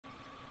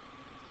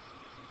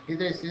Good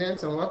day,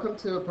 students, and welcome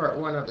to part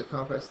 1 of the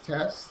Compass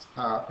Test,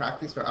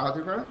 practice for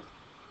algebra.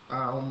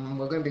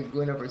 We're going to be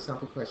going over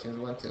sample questions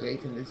 1 to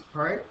 8 in this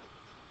part.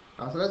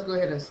 So let's go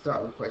ahead and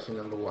start with question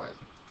number 1.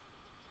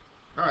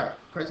 Alright,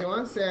 question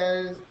 1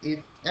 says,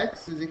 if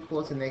x is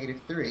equal to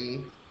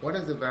 -3, what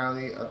is the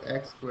value of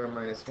x squared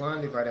minus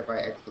 1 divided by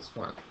x plus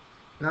 1?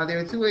 Now, there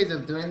are two ways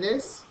of doing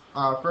this.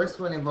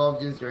 First one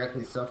involves just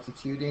directly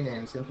substituting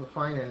and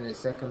simplifying, and the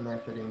second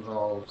method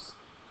involves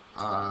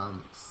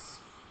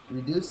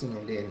reducing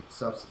and then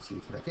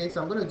substituting. Okay,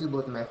 so I'm going to do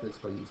both methods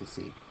for you to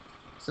see.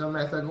 So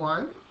method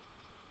 1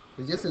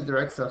 is just a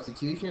direct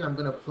substitution. I'm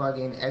going to plug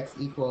in x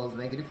equals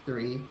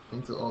 -3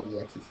 into all the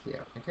x's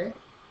here. Okay,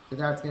 so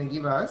that's going to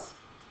give us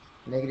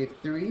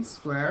 -3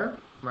 squared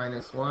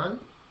minus 1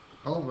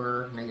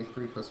 over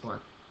 -3 plus 1.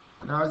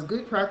 Now, it's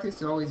good practice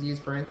to always use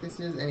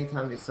parentheses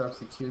anytime you're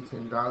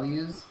substituting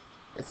values,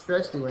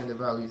 especially when the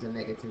value is a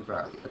negative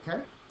value.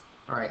 Okay.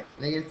 Alright,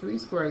 -3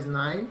 squared is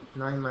 9.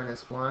 9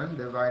 minus 1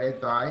 divided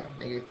by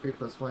 -3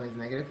 plus 1 is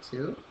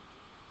 -2.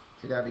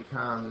 So that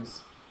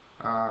becomes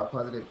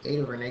positive 8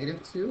 over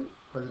 -2.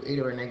 Positive 8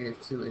 over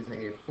 -2 is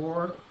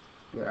 -4.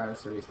 Your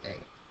answer is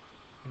A.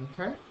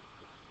 Okay?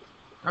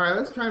 Alright,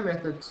 let's try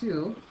method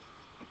 2.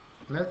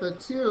 Method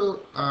 2,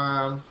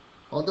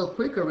 although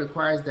quicker,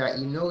 requires that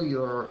you know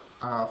your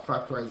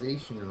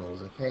factorization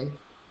rules. Okay?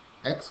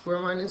 X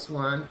squared minus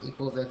 1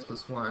 equals x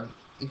plus 1.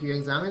 If you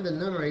examine the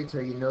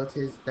numerator, you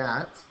notice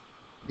that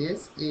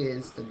this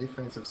is a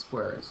difference of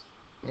squares.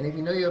 And if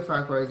you know your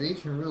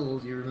factorization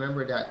rules, you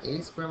remember that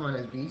a squared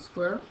minus b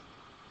squared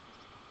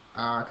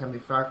can be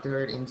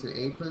factored into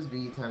a plus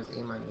b times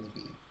a minus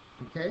b.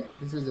 Okay?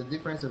 This is a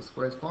difference of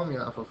squares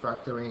formula for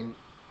factoring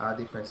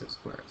difference of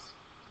squares.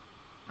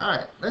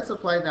 Alright, let's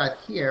apply that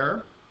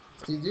here.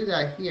 To do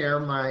that here,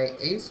 my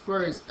a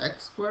squared is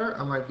x squared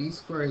and my b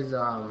squared is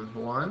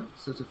 1.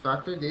 So to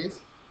factor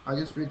this, I'll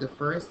just read the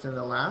first and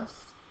the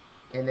last,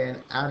 and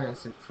then add and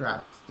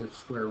subtract the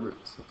square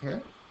roots.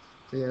 Okay?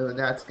 So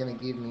that's going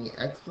to give me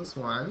x plus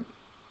 1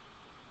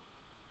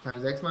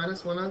 times x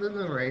minus 1 on the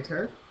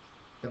numerator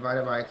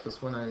divided by x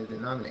plus 1 on the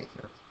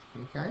denominator.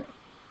 Okay?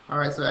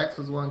 Alright, so x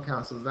plus 1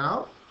 cancels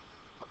out,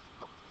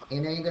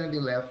 and then you're going to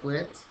be left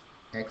with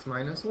x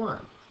minus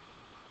 1.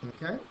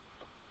 Okay?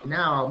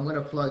 Now I'm going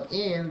to plug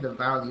in the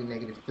value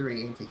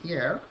 -3 into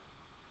here.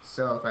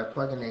 So if I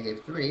plug in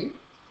 -3,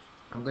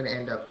 I'm going to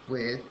end up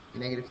with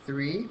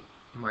 -3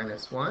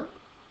 minus 1.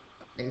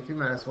 -3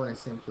 minus 1 is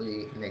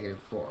simply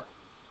 -4.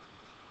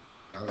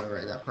 I'll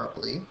write that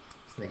properly.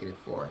 It's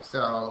 -4.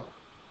 So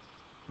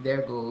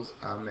there goes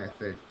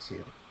method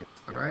 2.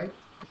 Alright?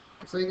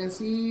 So you can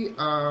see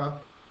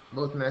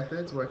both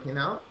methods working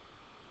out.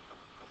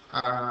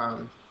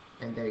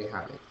 And there you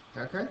have it.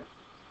 Okay?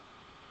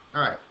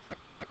 Alright.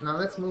 Now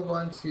let's move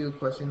on to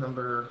question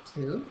number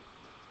 2.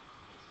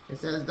 It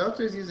says,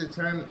 doctors use the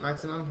term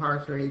maximum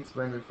heart rate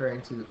when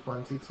referring to the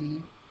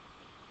quantity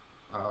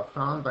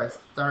found by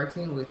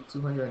starting with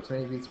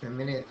 220 beats per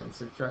minute and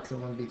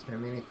subtracting 1 beat per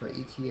minute for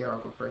each year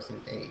of a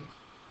person's age.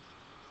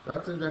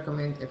 Doctors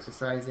recommend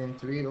exercising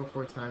 3 or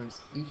 4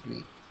 times each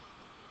week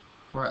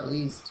for at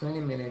least 20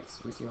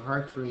 minutes with your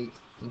heart rate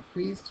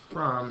increased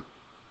from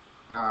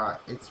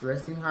its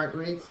resting heart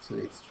rate to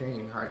its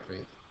training heart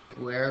rate,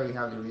 where we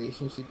have the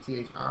relationship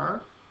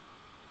THR,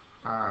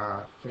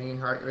 training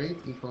heart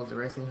rate equals the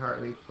resting heart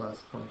rate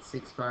plus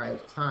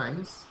 0.65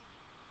 times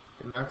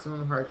the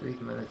maximum heart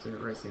rate minus the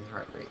resting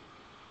heart rate.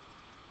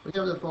 Which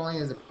of the following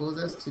is the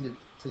closest to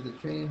the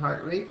training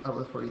heart rate of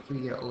a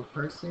 43-year-old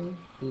person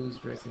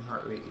whose resting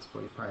heart rate is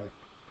 45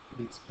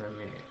 beats per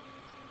minute?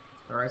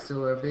 Alright, so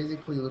we're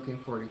basically looking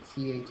for the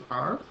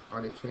THR,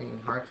 or the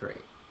training heart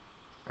rate.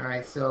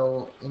 Alright,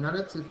 so in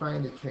order to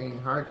find the training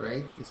heart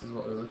rate, this is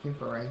what we're looking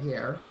for right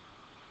here.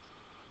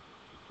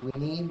 We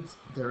need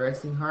the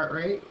resting heart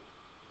rate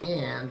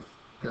and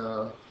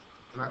the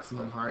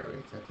maximum heart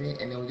rate, okay?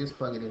 And then we just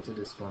plug it into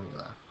this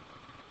formula.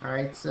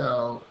 Alright,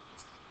 so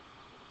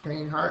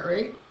training heart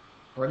rate.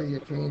 What is your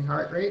training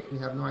heart rate? We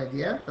have no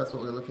idea. That's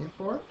what we're looking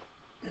for.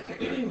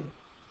 The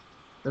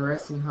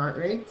resting heart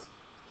rate,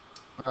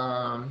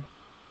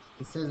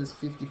 it says it's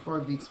 54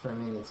 beats per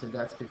minute, so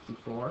that's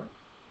 54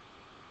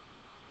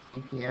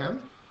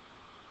 BPM.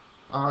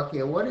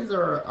 Okay, what is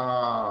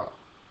our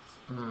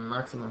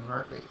maximum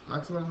heart rate?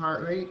 Maximum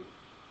heart rate,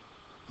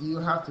 you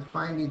have to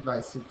find it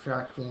by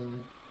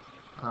subtracting,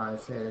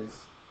 it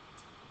says,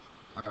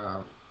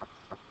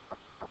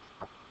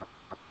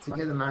 to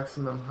get the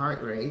maximum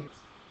heart rate,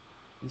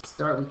 you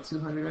start with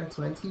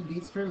 220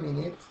 beats per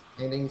minute,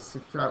 and then you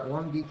subtract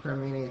 1 beat per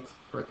minute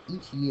for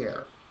each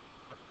year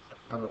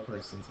of a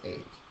person's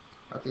age.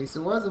 Okay,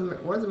 so what's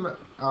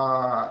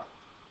the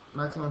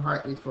maximum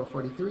heart rate for a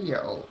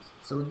 43-year-old?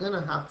 So we're going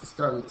to have to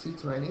start with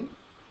 220,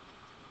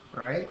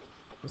 right?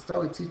 We'll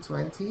start with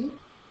 220,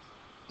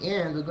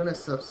 and we're going to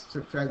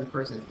subtract the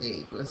person's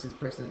age. Because this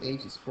person's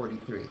age is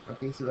 43.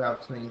 Okay, so we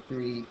have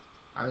 220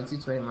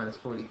 minus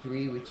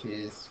 43, which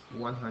is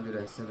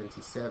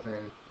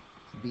 177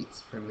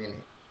 beats per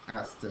minute.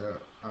 That's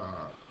the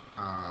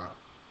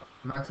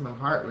maximum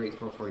heart rate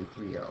for a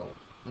 43-year-old.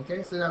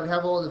 Okay, so now we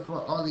have all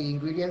the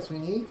ingredients we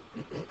need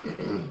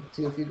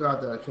to figure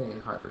out the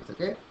training heart rate.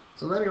 Okay,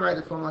 so let me write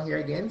the formula here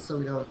again so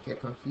we don't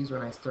get confused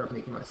when I start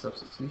making my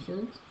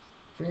substitutions.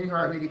 Training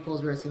heart rate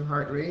equals resting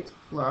heart rate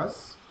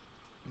plus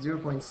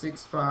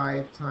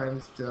 0.65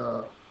 times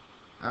the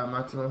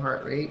maximum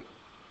heart rate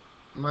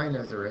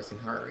minus the resting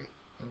heart rate.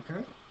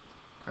 Okay,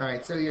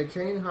 alright, so your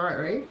training heart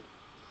rate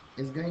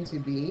is going to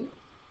be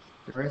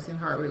the resting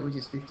heart rate, which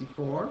is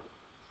 54,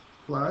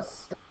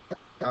 plus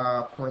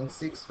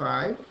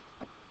 0.65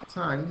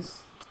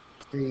 times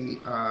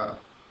the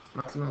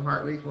maximum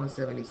heart rate,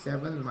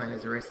 177,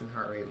 minus the resting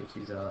heart rate, which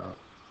is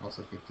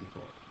also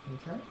 54.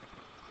 Okay.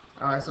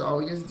 Alright, so all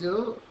we just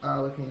do,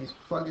 we can just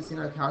plug this in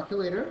our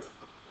calculator,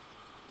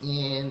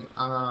 and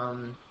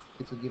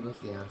it will give us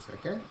the answer.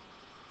 Okay.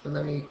 So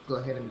let me go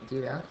ahead and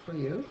do that for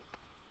you.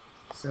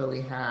 So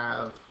we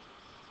have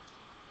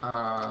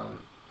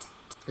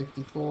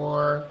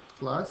 54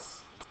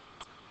 plus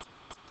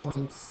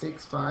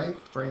 0.65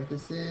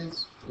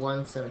 parentheses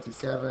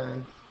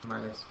 177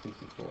 minus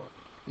 54.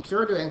 Be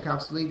sure to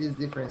encapsulate this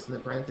difference in the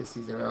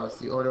parentheses, or else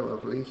the order of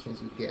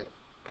operations you get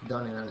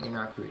done in an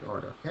inaccurate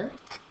order. Okay.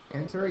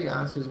 Enter. Your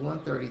answer is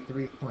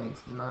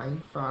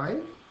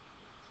 133.95.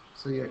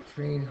 So your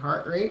training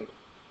heart rate,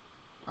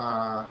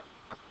 THR,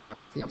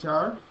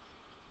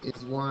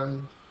 is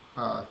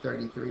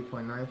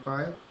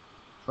 133.95.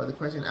 But the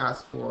question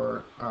asks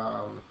for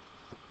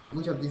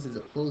which of these is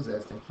the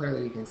closest, and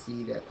clearly you can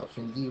see that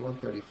option D,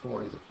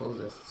 134, is the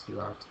closest to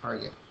our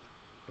target,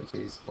 which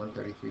is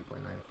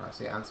 133.95.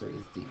 So the answer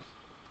is D.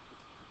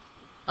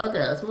 Okay,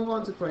 let's move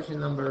on to question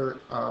number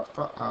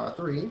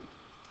 3.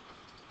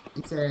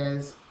 It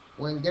says,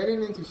 when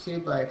getting into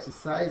shape by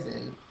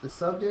exercising, the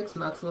subject's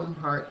maximum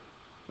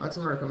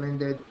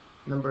recommended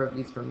number of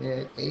beats per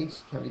minute,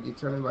 H, can be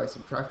determined by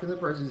subtracting the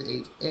person's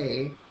age,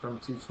 A, from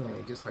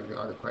 220, just like the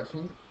other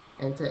question,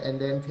 and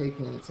then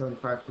taking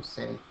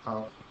 75%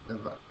 of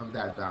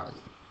that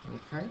value.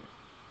 Okay.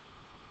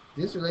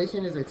 This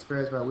relation is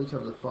expressed by which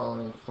of the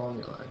following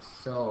formulas?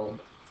 So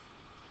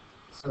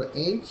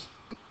H,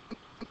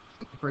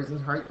 the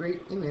person's heart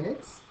rate in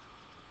minutes,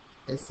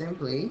 is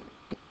simply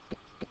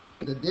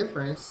the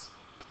difference,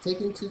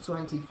 taking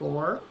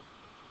 224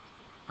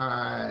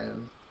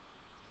 and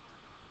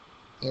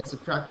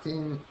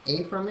subtracting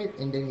A from it,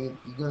 and then you're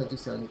going to do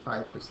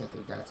 75%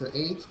 of that. So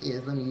H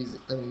is, let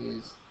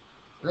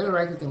me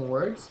write it in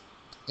words.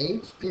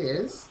 H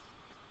is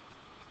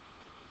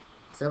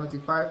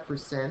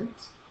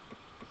 75%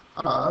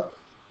 of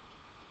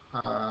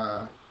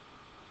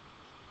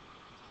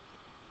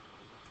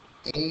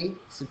A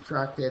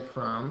subtracted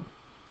from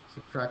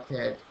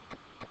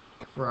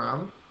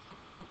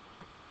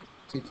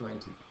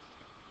 220.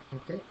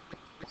 Okay,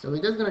 so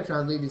we're just going to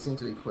translate this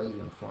into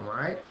equation form. All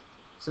right,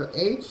 so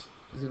H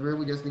is a verb,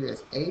 we just leave it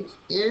as H.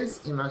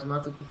 Is in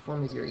mathematical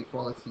form is your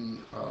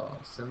equality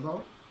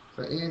symbol.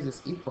 So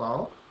is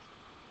equal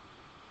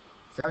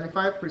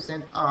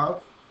 75%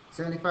 of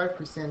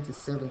 75% is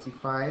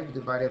 75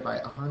 divided by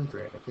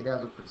 100. Okay,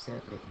 that's what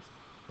percent means.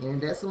 In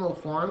decimal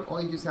form,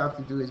 all you just have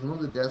to do is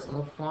move the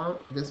decimal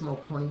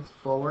point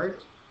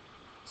forward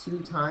 2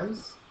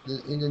 times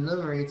in the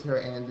numerator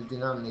and the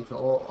denominator,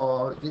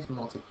 or just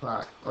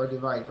multiply or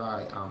divide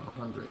by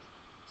 100.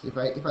 So if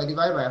I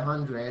divide by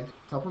 100,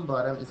 top and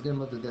bottom, it's going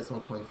to move the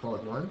decimal point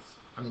forward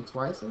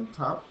twice on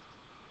top,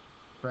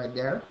 right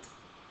there,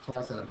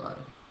 twice on the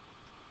bottom.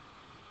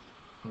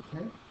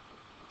 Okay,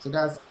 so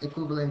that's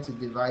equivalent to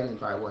dividing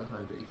by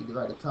 100. If you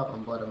divide the top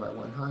and bottom by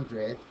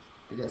 100,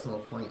 the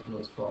decimal point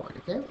moves forward.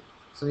 Okay,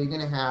 so you're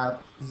going to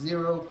have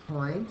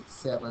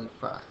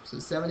 0.75. So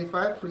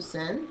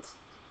 75%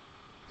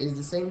 is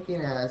the same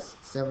thing as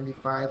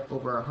 75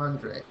 over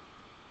 100,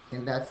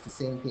 and that's the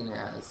same thing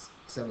as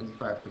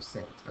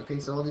 75%. Okay,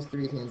 so all these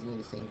three things mean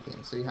the same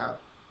thing. So you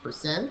have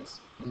percent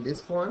in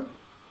this form,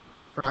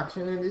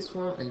 fraction in this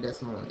form, and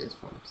decimal in this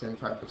form,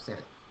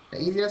 75%.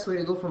 The easiest way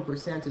to go from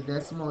percent to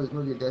decimal is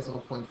move your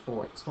decimal point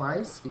forward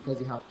twice,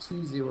 because you have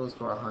 2 zeros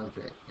for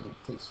 100, and it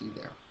takes you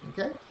there.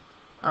 Okay,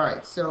 all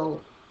right,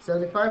 so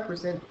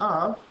 75%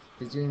 of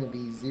is going to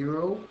be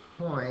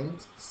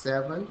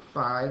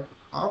 0.75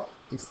 of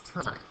is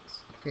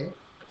times. Okay,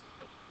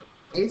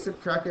 A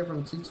subtracted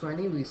from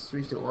 220, we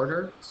switch the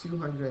order,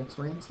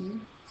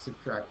 220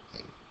 subtract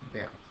A.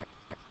 Bam.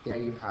 There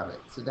you have it.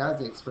 So that's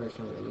the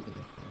expression we're looking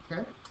at.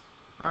 Okay,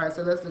 all right,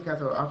 so let's look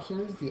at our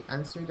options. The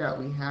answer that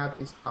we have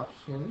is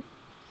option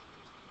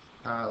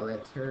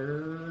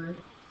letter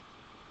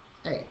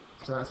A.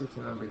 So answer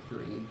to number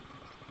 3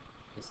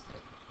 is A.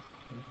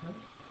 Okay.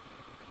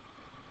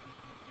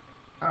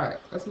 Alright,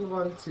 let's move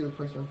on to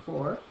question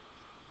 4.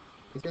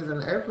 It says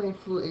an airplane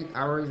flew 8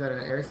 hours at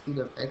an airspeed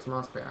of X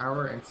miles per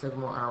hour and 7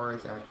 more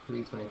hours at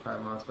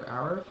 325 miles per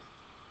hour.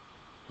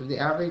 If the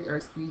average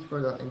airspeed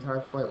for the entire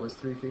flight was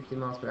 350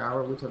 miles per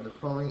hour, which of the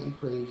following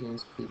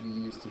equations could be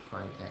used to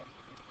find A?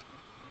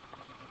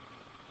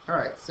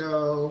 Alright,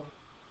 so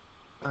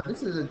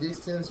this is a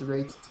distance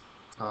rate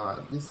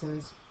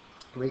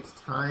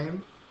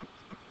time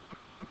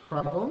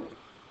problem.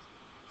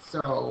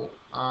 So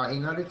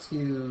in order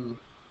to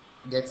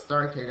get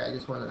started, I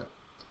just want to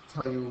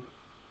tell you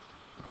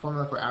a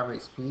formula for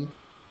average speed.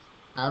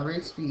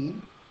 Average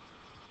speed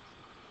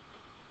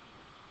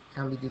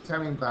can be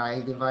determined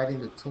by dividing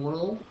the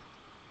total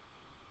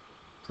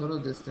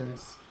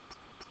distance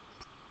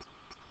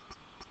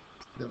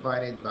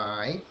divided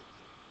by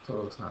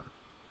total time.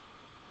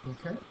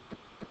 Okay,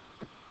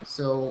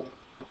 so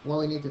what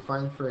we need to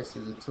find first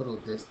is the total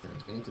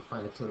distance. We need to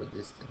find the total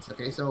distance.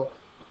 Okay, so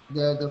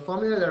the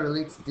formula that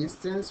relates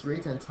distance,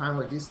 rate, and time,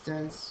 or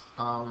distance,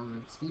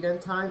 speed and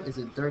time, is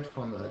a dirt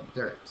formula.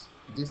 Dirt.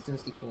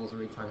 Distance equals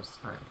rate times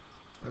time.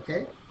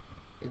 Okay,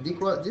 if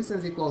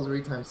distance equals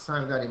rate times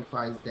time, that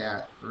implies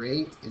that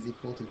rate is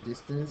equal to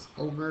distance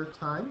over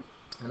time,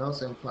 and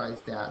also implies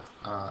that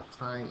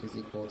time is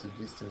equal to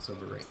distance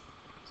over rate.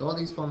 So all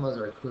these formulas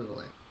are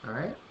equivalent. All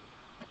right.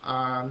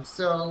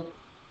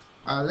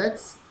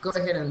 Let's go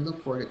ahead and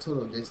look for the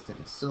total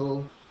distance.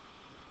 So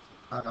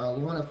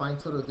we want to find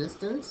total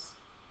distance.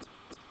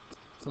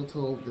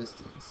 Total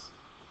distance.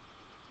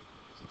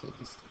 Total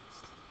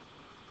distance.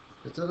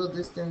 The total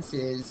distance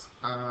is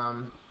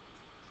going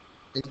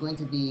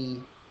to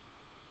be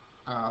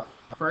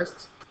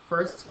first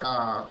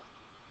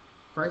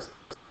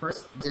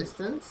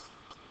distance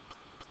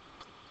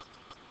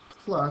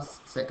plus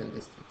second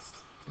distance.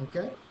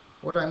 Okay,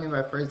 what do I mean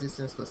by first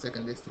distance plus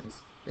second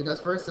distance? Because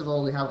first of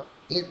all, we have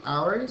 8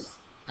 hours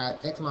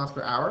at x miles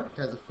per hour.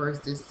 That's the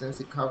first distance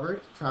it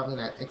covered, traveling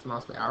at x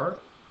miles per hour.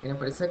 And then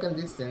for the second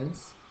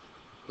distance,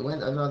 it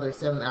went another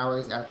 7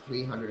 hours at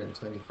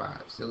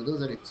 325. So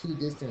those are the two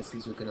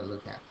distances we're going to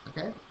look at.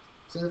 Okay,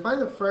 so to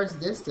find the first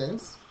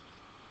distance,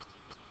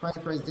 we're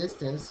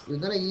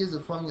going to use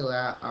the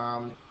formula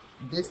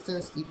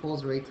distance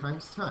equals rate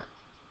times time.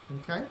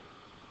 Okay,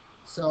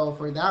 so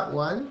for that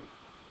one,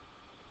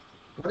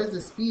 what is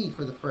the speed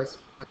for the first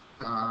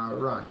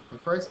run?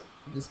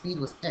 The speed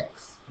was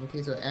x.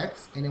 Okay, so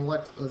x, and then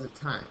what was the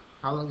time?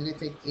 How long did it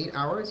take? 8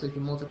 hours. So if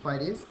you multiply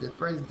this, the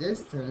first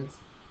distance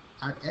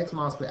at x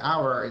miles per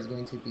hour is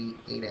going to be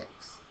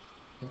 8x.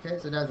 Okay,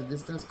 so that's the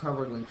distance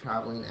covered when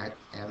traveling at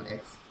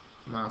x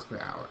miles per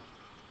hour.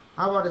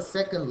 How about the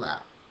second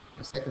lap?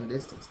 The second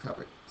distance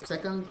covered.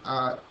 Second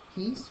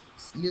piece,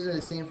 using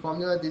the same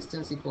formula,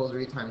 distance equals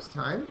rate times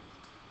time.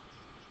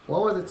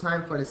 What was the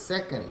time for the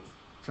second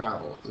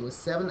travel? It was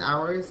 7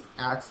 hours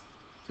at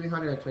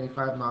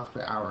 325 miles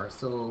per hour.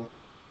 So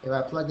if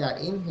I plug that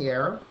in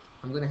here,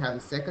 I'm going to have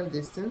the second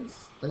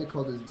distance. Let me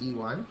call this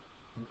D1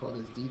 and call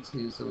this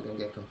D2 so we don't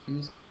get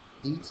confused.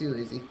 D2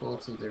 is equal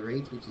to the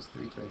rate, which is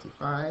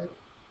 325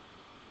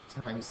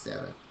 times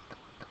 7.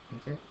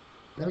 Okay,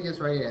 let me just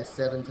write it as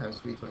 7 times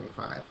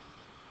 325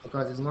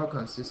 because it's more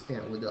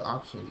consistent with the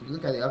options. If you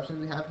look at the options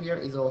we have here,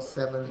 it's all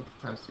 7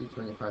 times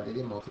 325. They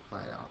didn't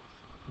multiply it out.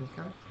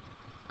 Okay,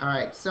 all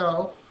right,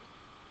 so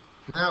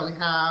now we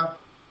have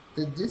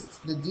the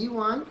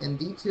D1 and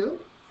D2,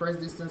 first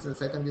distance and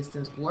second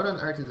distance. What on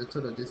earth is the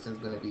total distance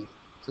going to be?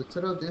 So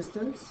total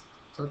distance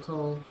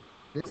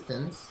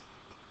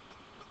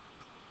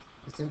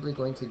is simply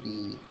going to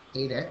be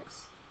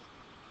 8x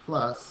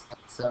plus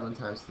 7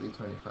 times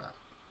 325.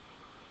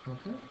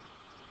 Okay.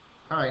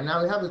 All right,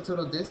 now we have the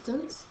total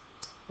distance.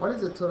 What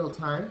is the total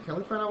time? Can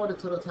we find out what the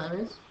total time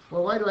is?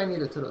 Well, why do I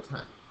need a total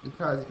time?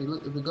 Because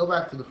if we go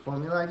back to the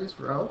formula I just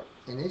wrote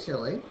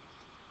initially,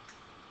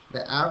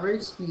 the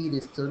average speed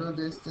is total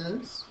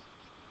distance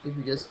if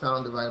you just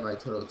found divided by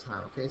total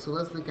time. Okay, so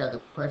let's look at the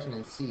question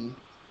and see,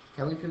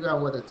 can we figure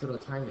out what the total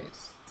time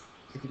is?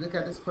 If you look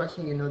at this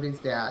question, you notice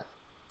that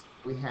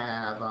we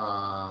have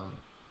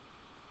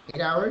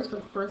 8 hours for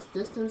the first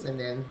distance and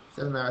then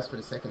 7 hours for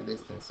the second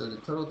distance. So the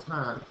total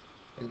time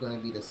is going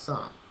to be the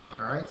sum.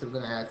 Alright, so we're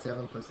going to add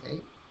 7 plus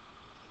 8,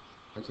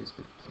 which is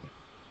 15.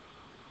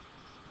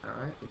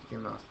 Alright,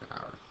 15 miles per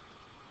hour.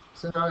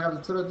 So now we have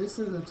the total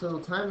distance and the total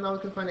time. Now we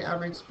can find the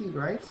average speed,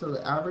 right? So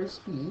the average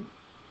speed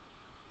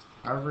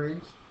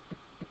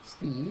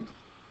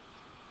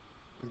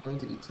is going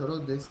to be total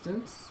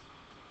distance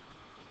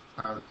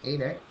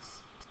 8x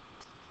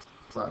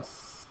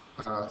plus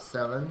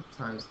 7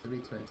 times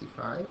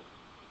 325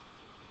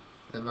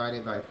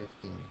 divided by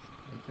 15.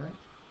 Okay,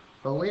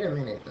 but wait a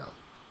minute though.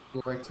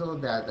 We were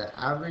told that the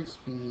average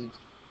speed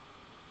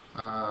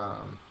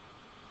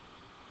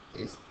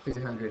is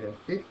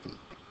 350.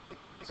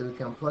 So we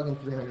can plug in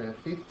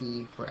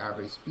 350 for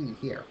average speed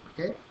here.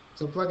 Okay,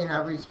 so plug in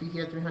average speed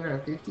here,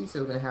 350.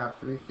 So we're going to have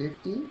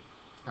 350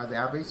 as the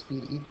average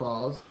speed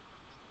equals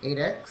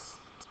 8x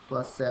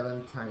plus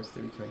 7 times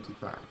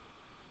 325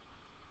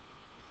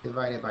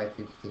 divided by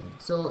 15.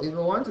 So if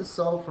we want to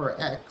solve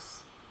for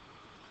x,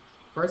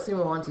 first thing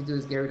we want to do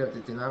is get rid of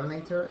the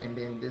denominator and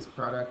then this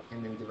product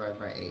and then divide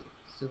by 8.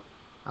 So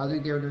how do we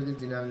get rid of the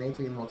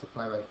denominator? You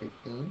multiply by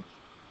 15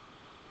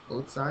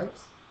 both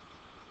sides.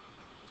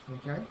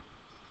 Okay,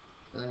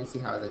 let me see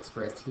how it's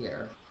expressed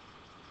here.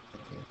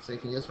 Okay, so you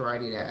can just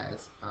write it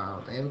as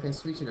and we can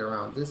switch it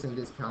around. This and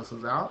this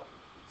cancels out,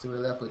 so we're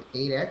left with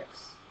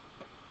 8x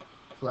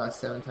plus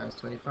 7 times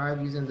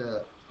 25 using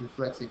the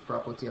reflexive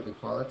property of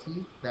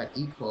equality. That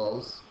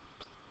equals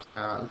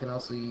We can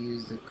also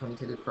use the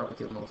commutative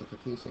property of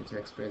multiplication to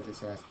express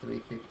this as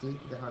 350. Is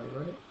that how they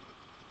wrote it?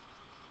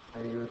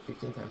 How they wrote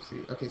 15 times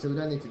 3. Okay, so we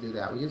don't need to do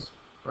that. We just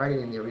write it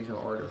in the original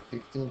order,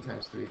 15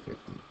 times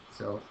 350.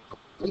 So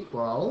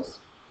equals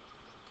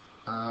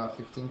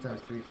 15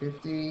 times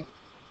 350,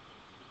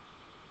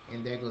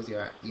 and there goes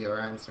your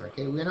answer.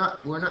 Okay, we're not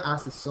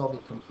asked to solve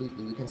it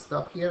completely. We can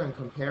stop here and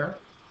compare,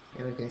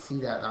 and we can see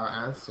that our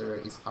answer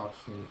is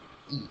option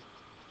E.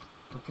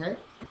 Okay,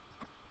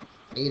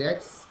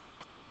 8x.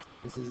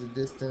 This is the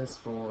distance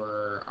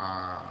for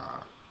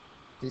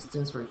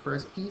the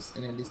first piece,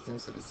 and then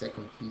distance for the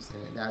second piece,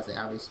 and that's the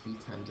average speed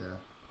times the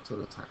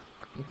total time.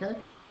 Okay,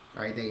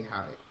 all right, there you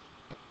have it.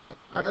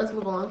 All right, let's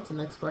move on to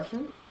the next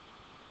question.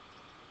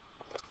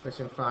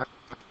 Question 5.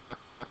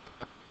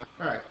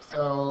 All right,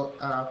 so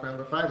for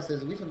number 5, it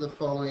says, which of the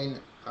following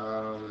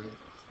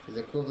is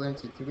equivalent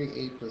to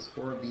 3a plus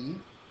 4b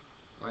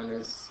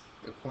minus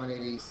the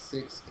quantity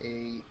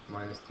 6a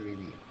minus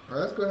 3b? All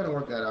right, let's go ahead and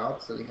work that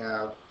out. So we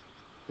have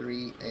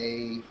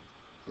 3a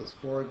plus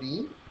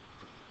 4b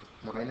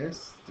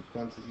minus the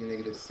quantity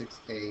negative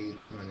 6a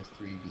minus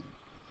 3b.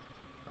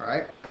 All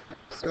right,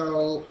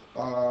 so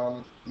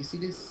you see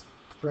this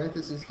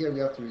parenthesis here, we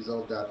have to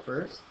resolve that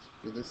first.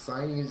 With the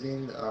sign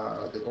using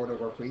the order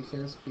of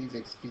operations, please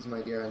excuse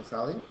my dear Aunt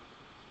Sally.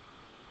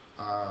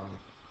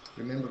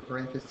 Remember,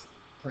 parentheses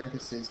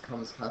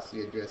has to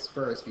be addressed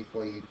first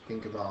before you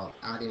think about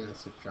adding and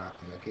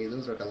subtracting. Okay,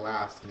 those are the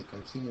last in the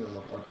continuum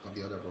of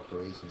the order of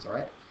operations. All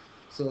right.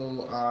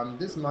 So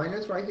this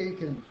minus right here, you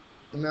can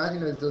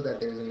imagine as though that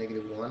there's a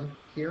negative 1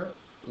 here.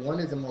 1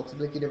 is a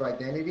multiplicative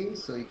identity,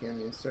 so you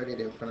can insert it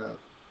in front of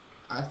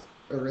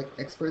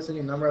expressing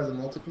a number as a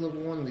multiple of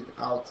 1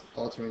 without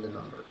altering the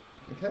number.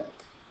 Okay,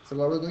 so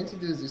what we're going to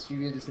do is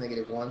distribute this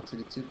negative 1 to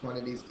the two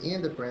quantities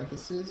in the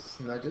parentheses,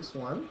 not just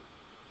 1.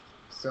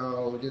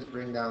 So we'll just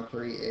bring down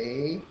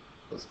 3a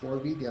plus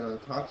 4b, they are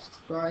untouched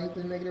by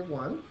the negative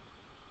 1.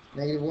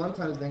 Negative 1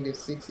 times negative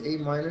 6a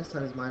minus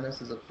times minus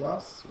is a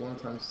plus. 1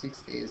 times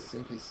 6a is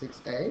simply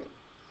 6a.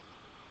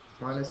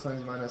 Minus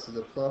times minus is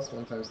a plus.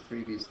 1 times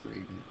 3b is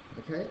 3b.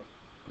 Okay?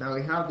 Now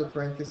we have the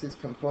parentheses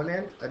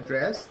component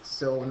addressed,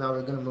 so now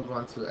we're going to move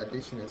on to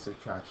addition and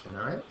subtraction,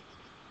 alright?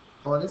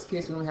 Well, in this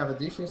case, we only have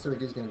addition, so we're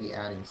just going to be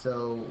adding.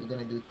 So we're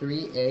going to do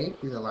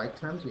 3a, these are like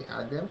terms, we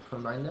add them,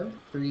 combine them.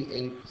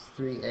 3a plus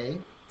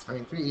 3a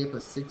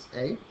plus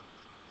 6a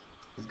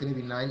is going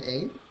to be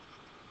 9a.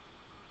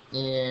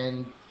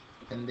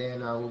 And then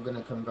we're going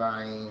to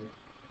combine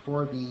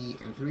 4b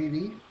and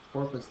 3b.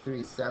 4 plus 3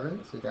 is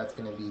 7, so that's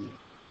going to be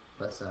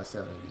plus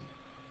 7b.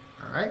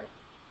 Alright?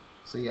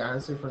 So your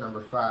answer for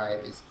number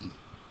 5 is E.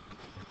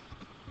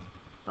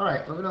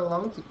 Alright, moving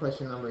along to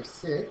question number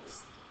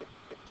 6.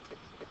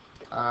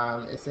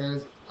 It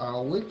says,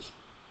 which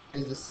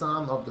is the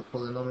sum of the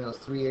polynomials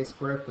 3a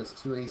squared plus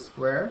 2a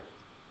squared,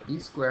 b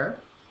squared,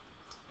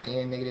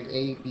 and negative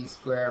ab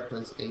squared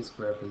plus a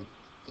squared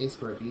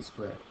b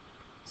squared.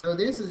 So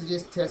this is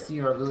just testing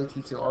your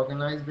ability to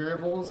organize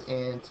variables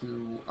and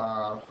to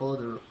follow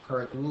the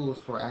correct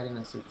rules for adding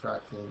and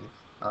subtracting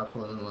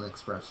polynomial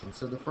expressions.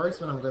 So the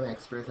first one I'm going to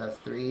express as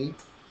 3a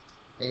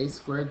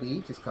squared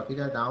b, just copy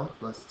that down,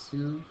 plus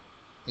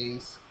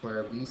 2a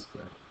squared b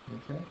squared.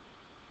 Okay.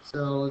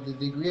 So the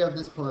degree of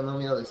this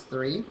polynomial is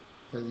 3,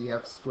 because you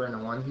have square and a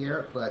 1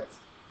 here, but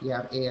you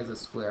have a as a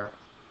square.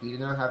 We do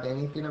not have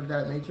anything of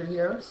that nature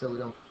here, so we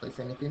don't place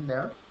anything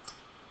there.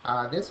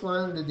 This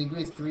one, the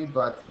degree is 3,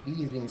 but b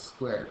is being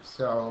squared,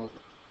 so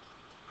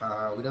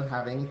we don't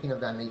have anything of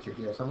that nature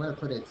here. So I'm going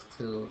to put it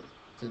to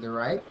the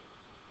right,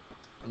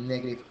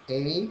 negative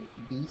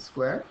ab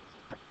squared.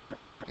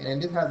 And then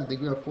this has a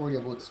degree of 4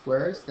 of both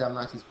squares. That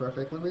matches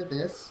perfectly with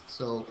this,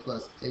 so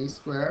plus a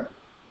squared,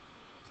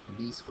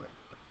 b squared.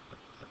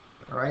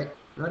 Alright,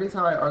 notice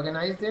how I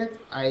organized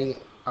it. I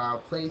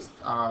placed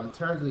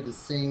terms with the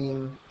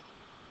same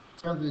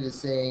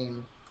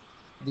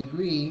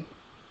degree,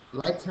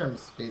 like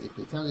terms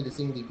basically, terms with the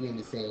same degree in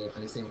the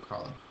same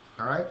column.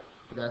 Alright,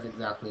 so that's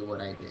exactly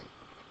what I did.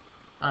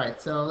 Alright,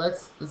 so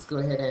let's go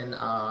ahead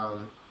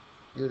and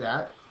do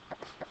that.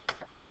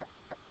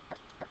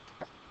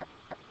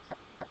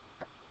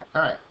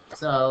 Alright,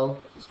 so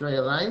just draw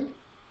a line,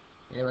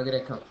 and we're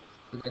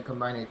gonna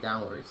combine it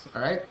downwards.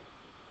 Alright.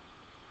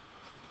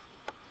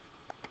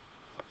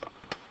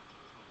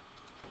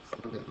 A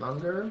little bit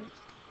longer.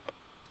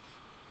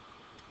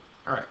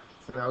 Alright,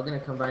 so now we're going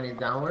to combine it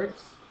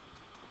downwards.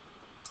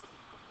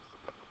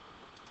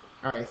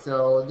 Alright,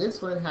 so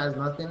this one has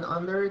nothing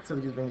under it, so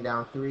we just bring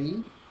down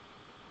 3.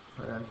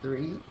 Put on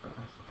 3.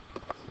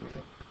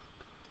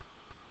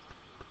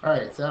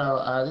 Alright,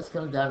 so this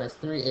comes down as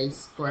 3a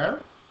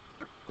squared,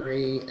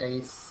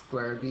 3a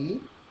squared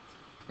b.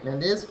 And then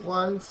this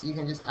ones, you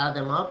can just add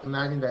them up.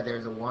 Imagine that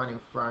there's a 1 in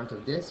front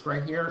of this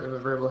right here. If a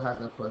variable has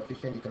no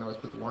coefficient, you can always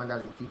put 1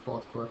 as the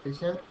default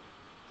coefficient.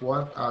 2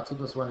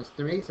 plus 1 is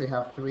 3, so you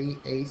have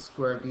 3a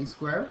squared b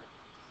squared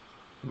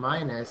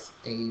minus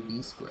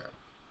ab squared.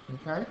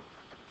 Okay?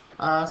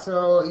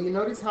 So you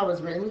notice how it's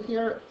written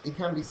here. It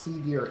can be c,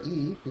 d, or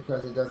e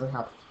because it doesn't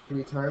have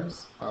 3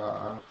 terms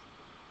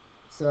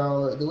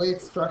So the way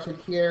it's structured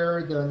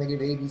here, the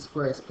negative ab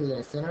squared is split in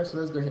the center. So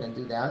let's go ahead and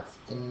do that.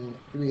 In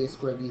 3a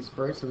squared b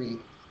squared, so we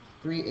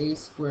 3a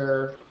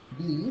squared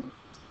b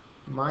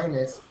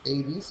minus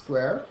ab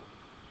squared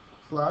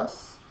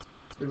plus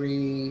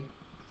 3a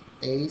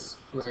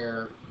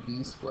squared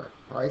b squared.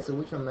 Alright, so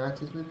which one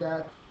matches with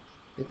that?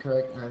 The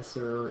correct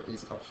answer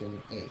is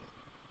option A.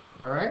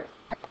 Alright?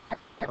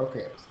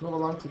 Okay, let's move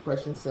along to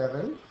question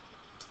 7.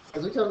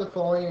 So which of the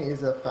following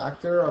is a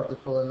factor of the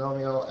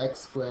polynomial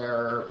x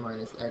squared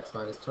minus x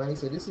minus 20?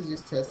 So this is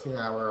just testing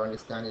our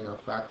understanding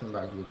of factoring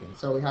by grouping.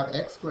 So we have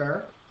x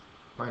squared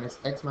minus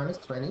x minus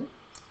 20.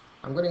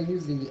 I'm going to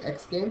use the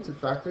x game to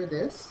factor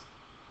this.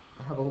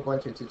 I have a whole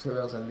bunch of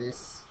tutorials on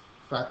this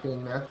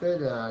factoring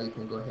method. You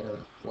can go ahead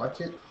and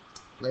watch it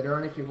later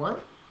on if you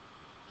want.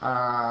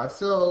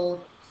 So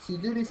to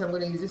do this, I'm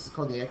going to use this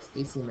called the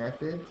AC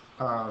method.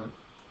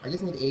 I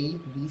just need A,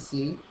 B,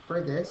 C for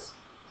this.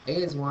 A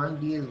is 1,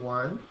 B is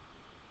 1,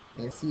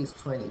 and C is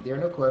 20. There are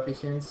no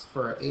coefficients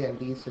for A and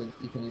B, so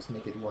you can just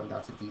make it 1.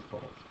 That's a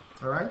default.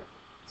 Alright?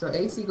 So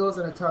AC goes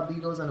on the top, B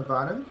goes on the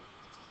bottom.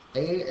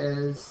 A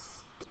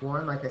is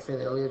 1, like I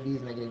said earlier, B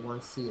is negative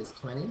 1, C is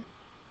 20.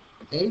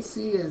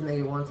 AC is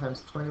negative 1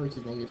 times 20, which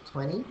is negative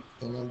 20,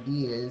 and then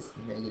B is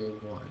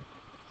negative 1.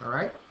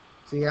 Alright?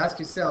 So you ask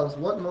yourselves,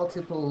 what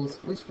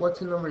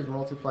two numbers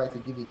multiply to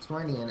give you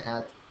 20 and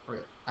add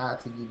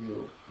to give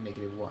you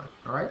negative 1?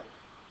 Alright?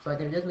 So I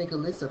can just make a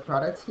list of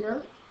products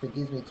here that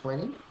gives me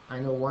 20. I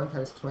know 1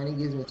 times 20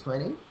 gives me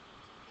 20.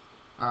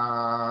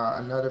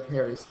 Another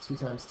pair is 2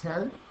 times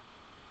 10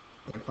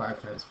 and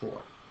 5 times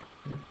 4.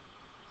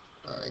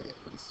 Again,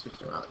 let's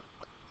switch around.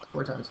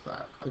 4 times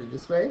 5. Put it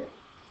this way.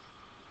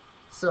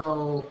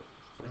 So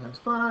 4 times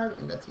 5,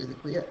 and that's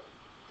basically it.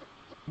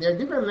 There are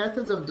different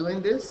methods of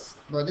doing this,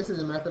 but this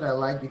is a method I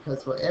like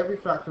because for every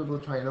factorable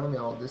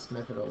trinomial, this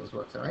method always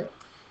works, alright?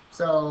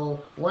 So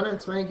 1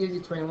 and 20 gives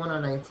you 21 or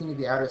 19 if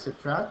you add or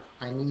subtract.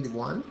 I need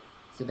 1,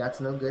 so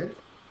that's no good.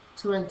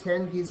 2 and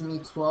 10 gives me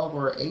 12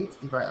 or 8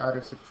 if I add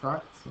or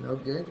subtract. No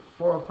good.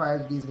 4 or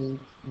 5 gives me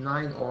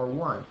 9 or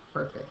 1.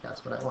 Perfect,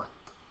 that's what I want.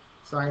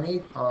 So I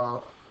need,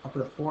 I'll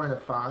put a 4 and a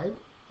 5.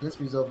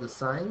 Let's resolve the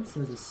sign.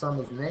 Since the sum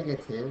is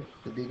negative,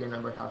 the bigger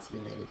number has to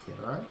be negative,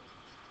 right?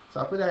 So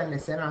I'll put that in the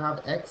center. I'll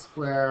have x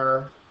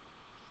squared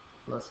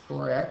plus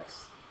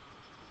 4x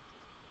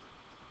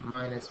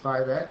minus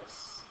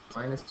 5x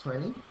minus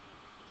 20.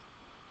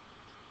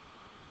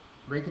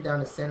 Break it down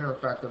the center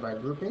and factor by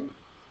grouping.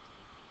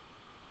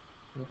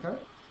 Okay.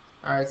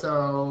 Alright,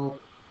 so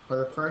for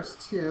the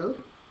first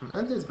two,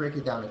 I'm just break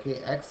it down, okay?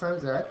 X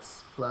times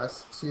x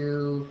plus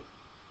 2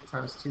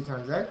 times 2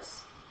 times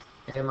x,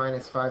 and then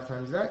minus 5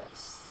 times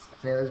x.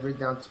 And then let's break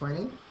down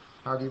 20.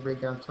 How do you break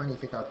down 20?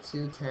 Take out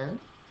 2, 10.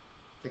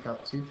 Take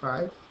out 2,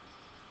 5.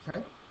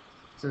 Okay?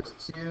 So it's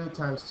 2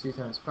 times 2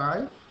 times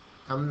 5.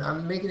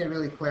 I'm making it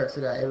really clear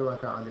so that everyone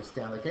can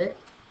understand, okay?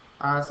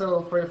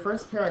 So for the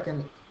first pair, I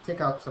can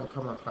take out some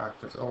common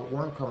factors, or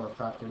one common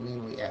factor,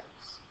 namely x.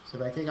 So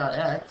if I take out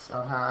x,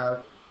 I'll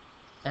have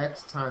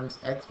x times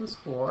x plus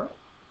 4.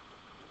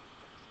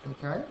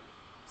 Okay?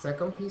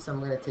 Second piece, I'm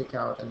going to take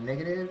out a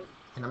negative,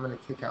 and I'm going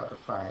to take out a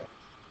 5.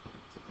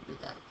 Do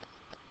that.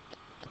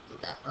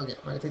 Okay,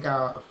 I'm going to take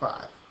out a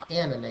 5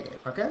 and a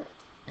negative, okay?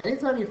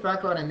 Anytime you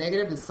factor out a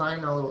negative, the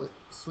sign always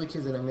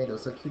switches in the middle,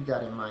 so keep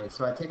that in mind.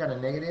 So I take out a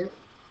negative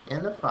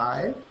and a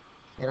 5,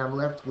 and I'm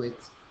left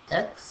with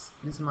x.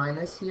 This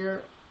minus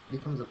here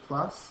becomes a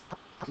plus.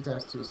 2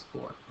 times 2 is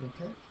 4,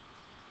 okay?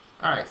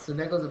 Alright, so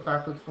there goes the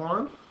factored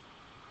form.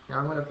 Now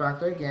I'm going to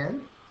factor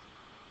again.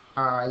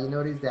 You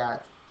notice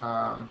that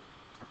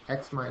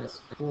x minus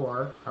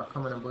 4 are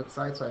common on both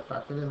sides, so I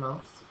factor them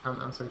out.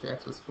 I'm sorry,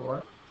 x was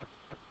 4.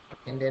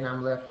 And then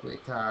I'm left with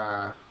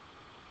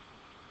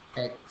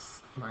x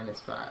minus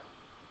 5.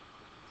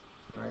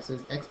 Alright, so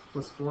it's x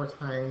plus 4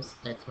 times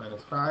x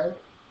minus 5.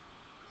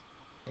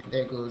 And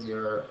there goes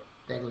your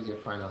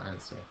final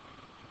answer.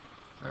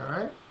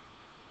 Alright?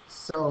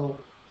 So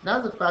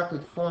that's the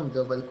factored form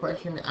though, but the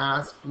question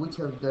asks which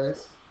of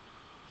this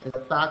is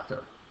a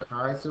factor.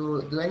 Alright,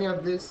 so do any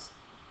of this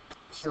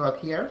show up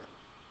here?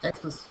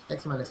 X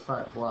minus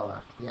 5,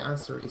 voila. The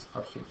answer is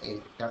option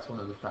A. That's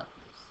one of the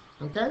factors.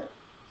 Okay?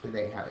 So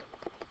there you have it.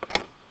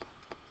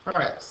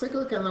 Alright, let's take a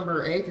look at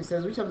number 8. It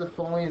says, which of the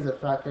following is a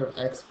factor of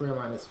x squared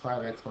minus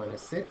 5x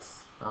minus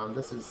 6?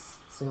 This is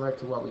similar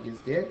to what we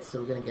just did, so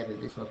we're going to get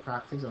additional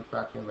practice on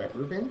factoring by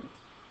grouping.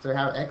 So we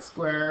have x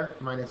squared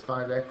minus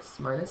 5x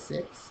minus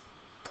 6.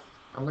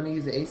 I'm going to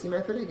use the AC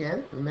method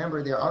again.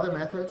 Remember, there are other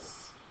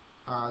methods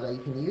that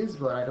you can use,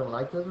 but I don't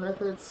like those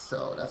methods,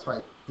 so that's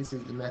why this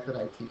is the method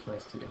I teach my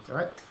students.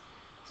 Alright,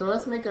 so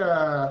let's make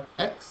a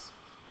x,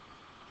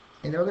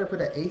 and then we're going to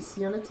put an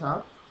AC on the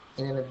top,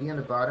 and then a B on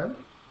the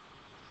bottom.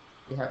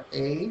 We have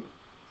A,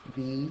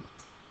 B,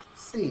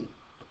 C.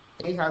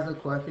 A has no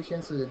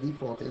coefficient, so the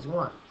default is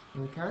 1.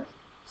 Okay?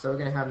 So we're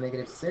going to have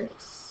negative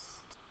 6.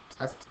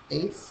 That's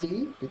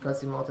AC,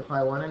 because you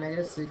multiply 1 and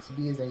negative 6.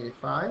 B is negative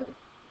 5.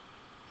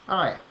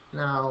 Alright,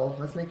 now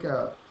let's make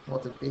a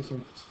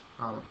multiplication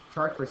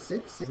chart for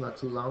 6. It's not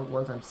too long.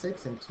 1 times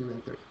 6 and 2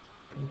 and 3.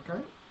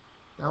 Okay.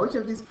 Now, which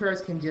of these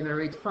pairs can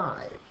generate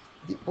 5?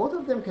 Both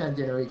of them can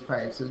generate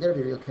 5, so you gotta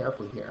be real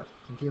careful here.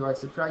 Okay, if I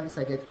subtract this,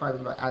 I get 5.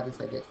 If I add this,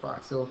 I get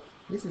 5. So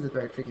this is a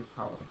very tricky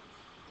problem.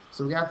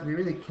 So we have to be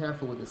really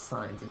careful with the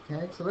signs,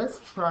 okay? So let's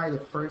try the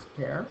first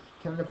pair.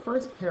 Can the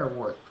first pair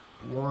work?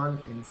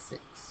 1 and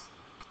 6.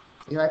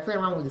 If I play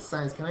around with the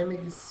signs, can I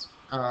make this,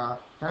 can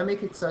I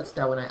make it such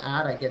that when I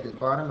add, I get the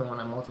bottom, and when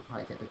I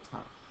multiply, I get the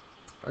top?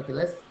 Okay,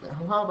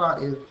 how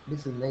about if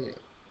this is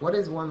negative? What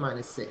is 1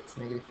 minus 6?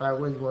 Negative 5.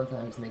 What is 1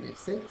 times negative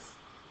 6?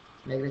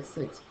 Negative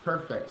 6.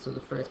 Perfect. So the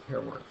first pair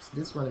works.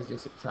 This one is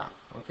just a trap.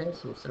 Okay,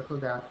 so circle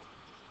that.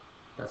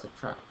 That's a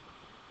trap.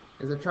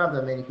 It's a trap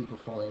that many people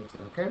fall into.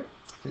 Okay,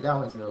 so that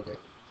one's no good.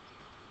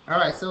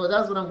 Alright, so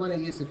that's what I'm going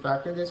to use to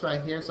factor this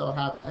right here. So I'll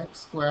have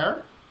x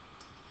squared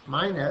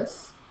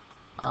minus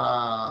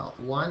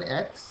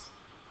 1x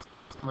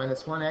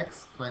minus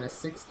 1x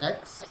minus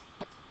 6x.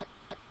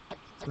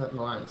 It's not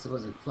minus, it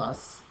was a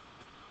plus.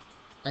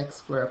 X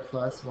squared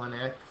plus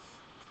 1x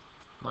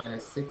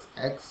minus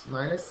 6x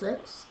minus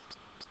 6.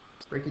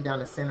 Break it down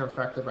to center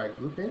factor by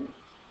grouping.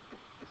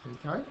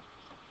 Okay.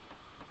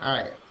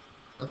 Alright.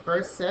 The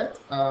first set,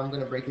 I'm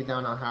going to break it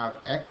down. I'll have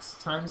x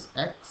times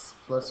x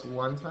plus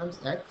 1 times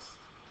x.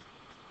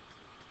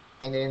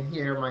 And then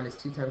here, minus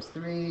 2 times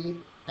 3,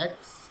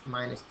 x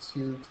minus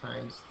 2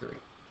 times 3.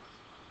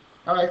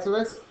 Alright, so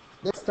let's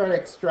start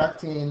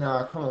extracting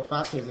common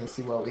factors and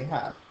see what we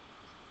have.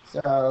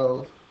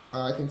 So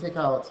I can take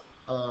out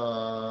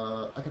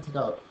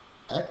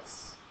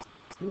x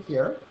through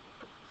here.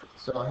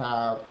 So I'll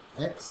have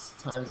x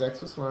times x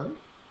plus 1.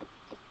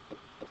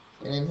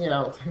 And then here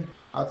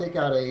I'll take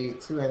out a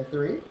 2 and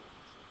 3.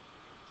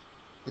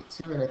 The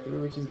 2 and a 3,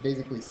 which is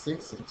basically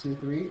 6 and 2,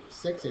 3.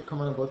 6 are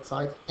common on both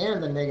sides,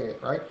 and the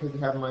negative, right? Because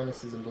you have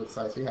minuses on both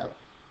sides. So you have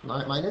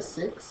minus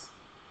 6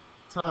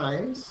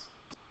 times,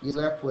 you're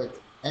left with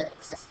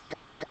x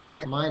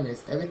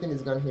minus, everything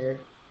is gone here,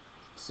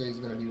 so it's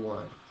going to be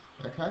 1.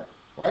 Okay?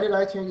 Why did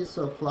I change this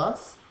to a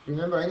plus?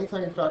 Remember,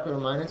 anytime you factor a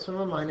minus from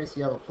a minus,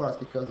 you have a plus,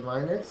 because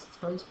minus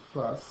times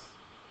plus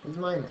is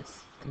minus.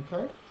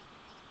 Okay?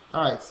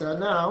 Alright, so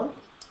now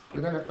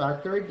we're going to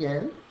factor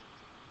again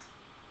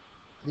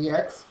the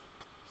x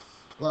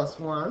plus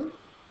 1.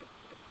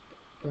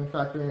 We're going to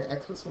factor in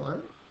x plus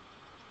 1.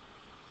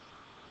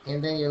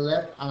 And then you're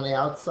left on the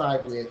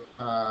outside with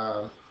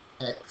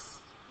x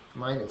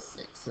minus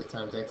 6. So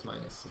times x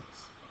minus 6.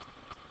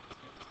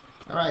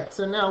 Alright,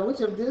 so now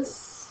which of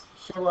this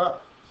show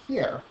up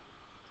here?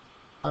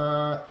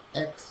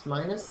 X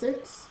minus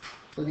 6.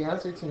 So the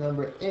answer to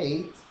number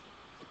 8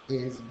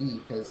 is B,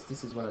 because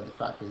this is one of the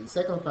factors. The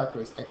second factor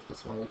is x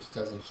plus 1, which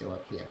doesn't show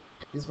up here.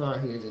 This one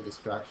right here is a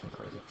distraction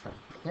or is a trap.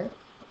 Okay?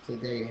 So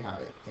there you have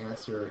it. The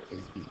answer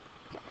is B.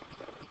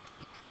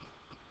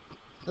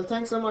 So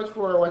thanks so much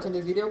for watching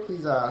this video.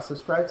 Please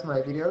subscribe to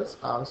my videos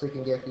so you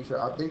can get future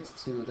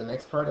updates to the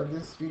next part of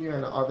this video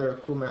and other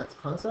cool math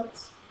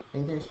concepts.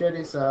 And you can share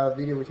this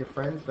video with your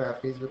friends via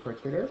Facebook or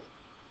Twitter.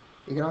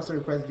 You can also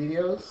request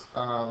videos.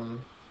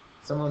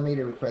 Someone made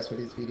a request for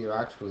this video,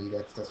 actually.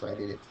 That's why I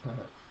did it.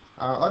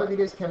 Other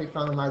videos can be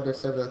found on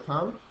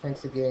mathgotserved.com.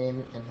 Thanks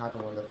again, and have a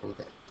wonderful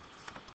day.